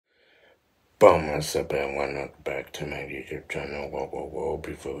Boom, what's up everyone, welcome back to my YouTube channel. Whoa.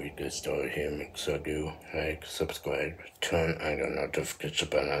 Before we get started here, make sure you like, subscribe, turn on the notification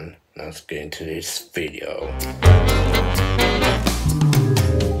button. Let's get into this video.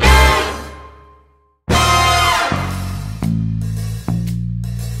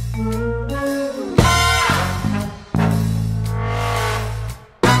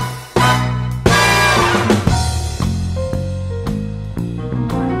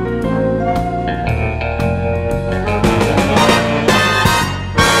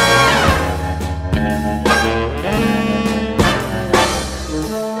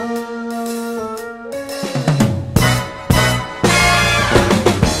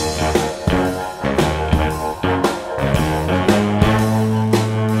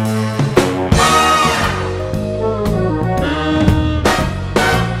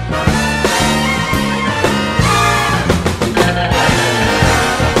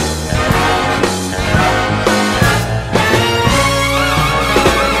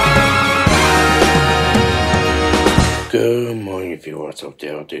 Good morning viewers out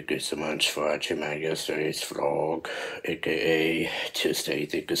there, thank you so much for watching my yesterday's vlog, aka Tuesday,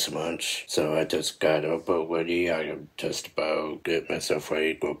 thank you so much. So I just got up already, I am just about get myself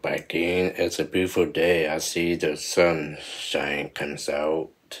ready to go back in. It's a beautiful day, I see the sunshine comes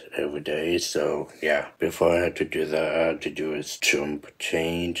out every day, so yeah, before I had to do that, I had to do is jump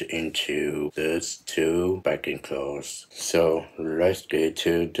change into this two back-in clothes. So let's get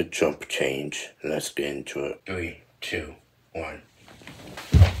to the jump change, let's get into it. 3, 2, 1.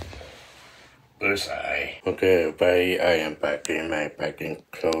 Bullseye. Okay, everybody, I am back in my back-in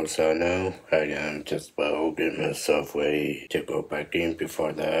clothes now. I am just about getting myself ready to go back in.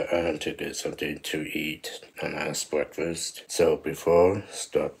 Before that, I have to get something to eat, a nice breakfast. So before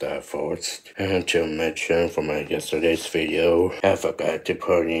start that first, I have to mention for my yesterday's video, I forgot to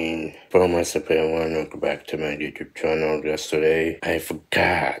put in for my support one. Welcome back to my YouTube channel yesterday. I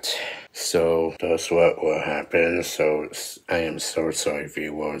forgot. So that's what will happen. So I am so sorry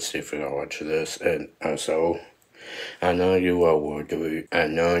viewers if you are watching this, and also I know you are worried. I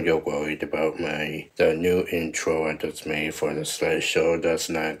know you're worried about the new intro I just made for the slideshow. That's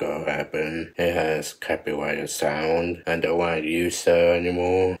not gonna happen. It has copyrighted sound. I don't want to use that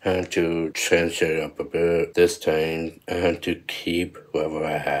anymore. I have to change it up a bit. This time I have to keep whatever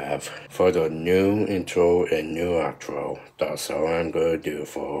I have for the new intro and new outro. That's all I'm gonna do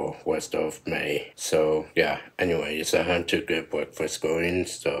for rest of May. So yeah. Anyways, I have to get breakfast going.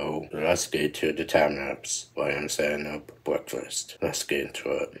 So let's get to the time lapse while I'm setting up breakfast. Let's get into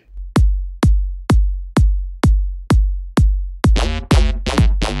it.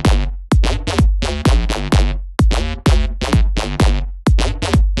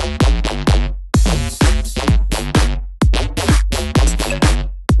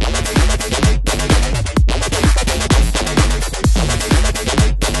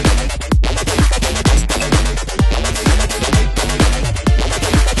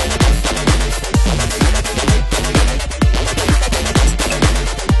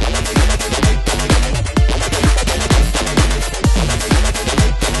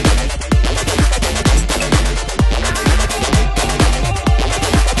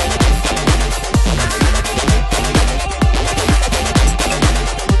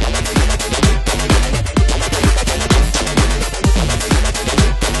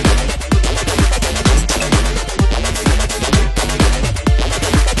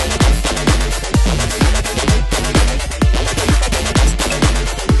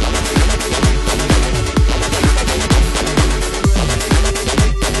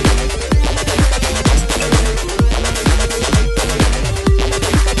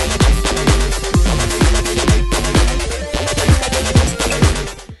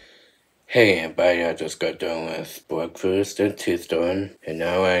 Hey everybody, I just got done with breakfast and teeth done, and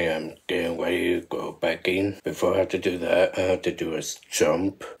now I am getting ready to go back in. Before I have to do that, I have to do a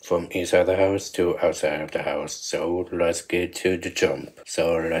jump from inside the house to outside of the house. So let's get to the jump.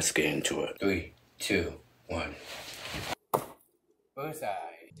 So let's get into it. 3, 2, 1. Bullseye.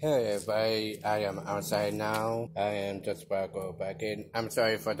 Hey everybody, I am outside now. I am just about to go back in. I'm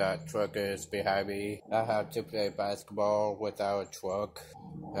sorry for that truck is behind me. I have to play basketball without a truck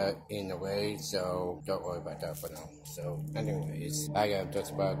in the way, so don't worry about that for now. So anyways, I am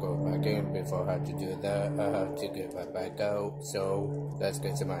just about to go back in. Before I have to do that, I have to get my bike out. So let's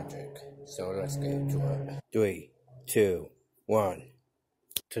get to my trick. So let's get into it. 3, 2, 1.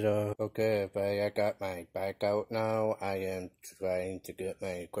 Ta-da. Okay, everybody, I got my bike out now. I am trying to get my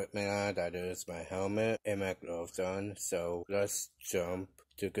equipment on. That is my helmet and my gloves on. So let's jump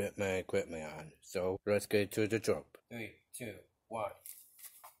to get my equipment on. So let's get to the jump. 3, 2, 1.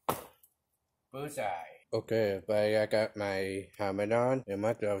 Bullseye. Okay, but I got my helmet on and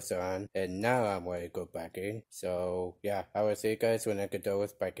my gloves on, and now I'm ready to go back in. So, yeah, I will see you guys when I get done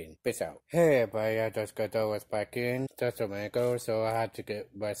with back in. Peace out. Hey, everybody, I just got done with back in just a minute ago, so I had to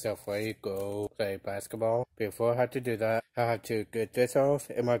get myself ready to go play basketball. Before I had to do that, I had to get this off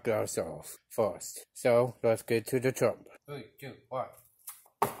and my gloves off first. So, let's get to the jump. 3, 2, 1.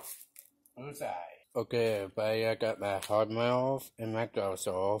 Bullseye. Okay, but I got my helmet off and my gloves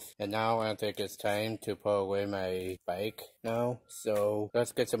off, and now I think it's time to put away my bike now. So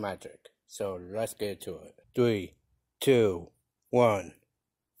let's get some magic. So let's get to it. 3, 2, 1.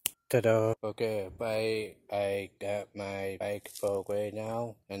 Ta-da! Okay, but I got my bike put away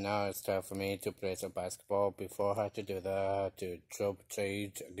now, and now it's time for me to play some basketball. Before I had to do that, I had to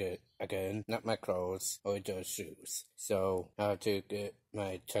change again, not my clothes or just shoes. So I have to get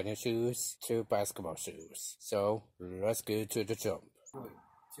my tennis shoes to basketball shoes. So let's go to the jump. 3,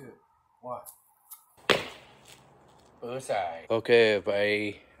 2, 1. Bullseye. Okay,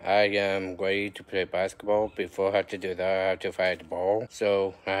 buddy. I am ready to play basketball. Before I have to do that, I have to find the ball.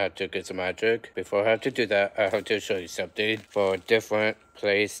 So I have to get some magic. Before I have to do that, I have to show you something for a different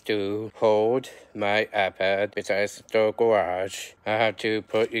place to hold my iPad besides the garage. I have to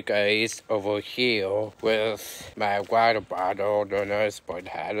put you guys over here with my water bottle known as Sport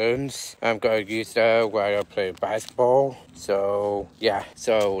Highlands. I'm going to use that while I play basketball. So yeah,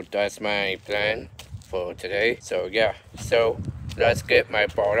 so that's my plan for today. So yeah, so let's get my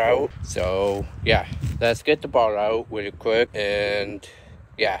ball out. So yeah, let's get the ball out really quick, and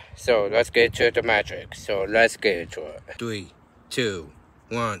yeah, so let's get to the magic. So let's get into it. 3, 2,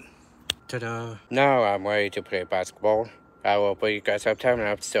 1. Ta-da! Now I'm ready to play basketball. I will put you guys up time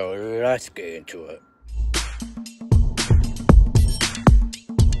lapse, so let's get into it.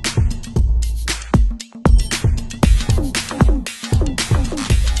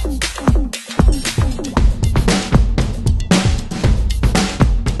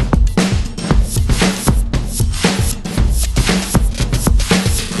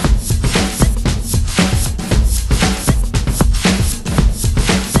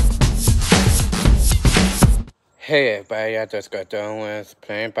 Hey everybody, I just got done with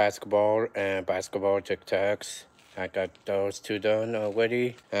playing basketball and basketball tic-tacs. I got those 2 done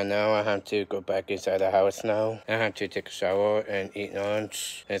already, and now I have to go back inside the house now. I have to take a shower and eat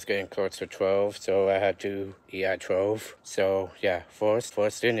lunch. It's getting close to 12, so I have to eat at 12. So yeah, first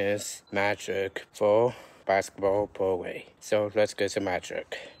thing is magic for basketball pull away. So let's get some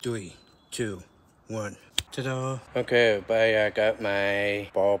magic. 3, 2, 1. Ta-da! Okay, everybody, I got my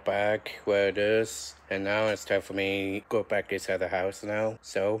ball back where it is, and now it's time for me to go back inside the house now.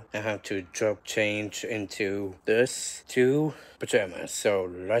 So I have to change into this 2 pajamas. So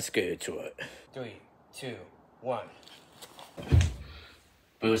let's get into it. 3, 2, 1.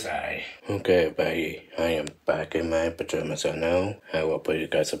 Bullseye. Okay, everybody, I am back in my pajamas now. I will put you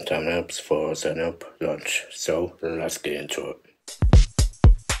guys some time lapse for setting up lunch. So let's get into it.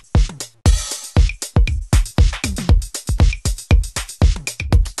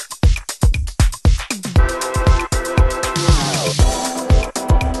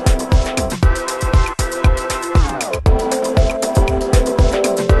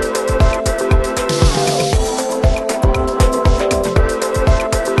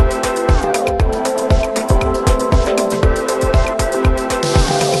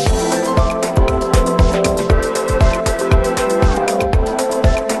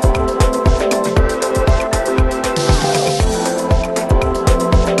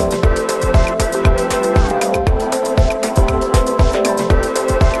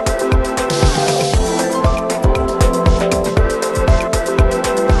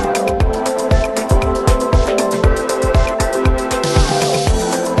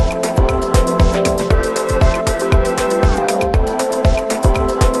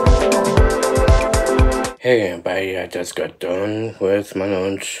 Hey everybody, I just got done with my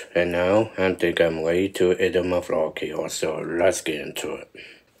lunch, and now I think I'm ready to edit my vlog here, so let's get into it.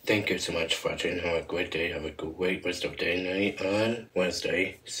 Thank you so much for watching. Have a great day. Have a great rest of the night on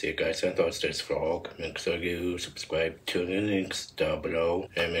Wednesday. See you guys on Thursday's vlog. Make sure you subscribe to the links down below,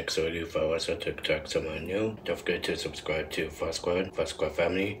 and make sure you follow us on TikTok, someone new. Don't forget to subscribe to Fast Squad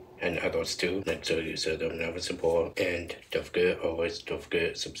Family, and others too. Make sure you set them never support, and don't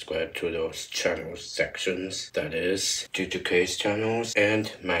forget subscribe to those channels sections, that is DJK's channels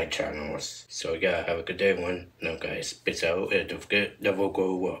and my channels. So yeah, have a good day everyone. Now guys, peace out, and don't forget never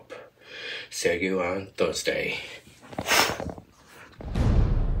grow up. See you on Thursday.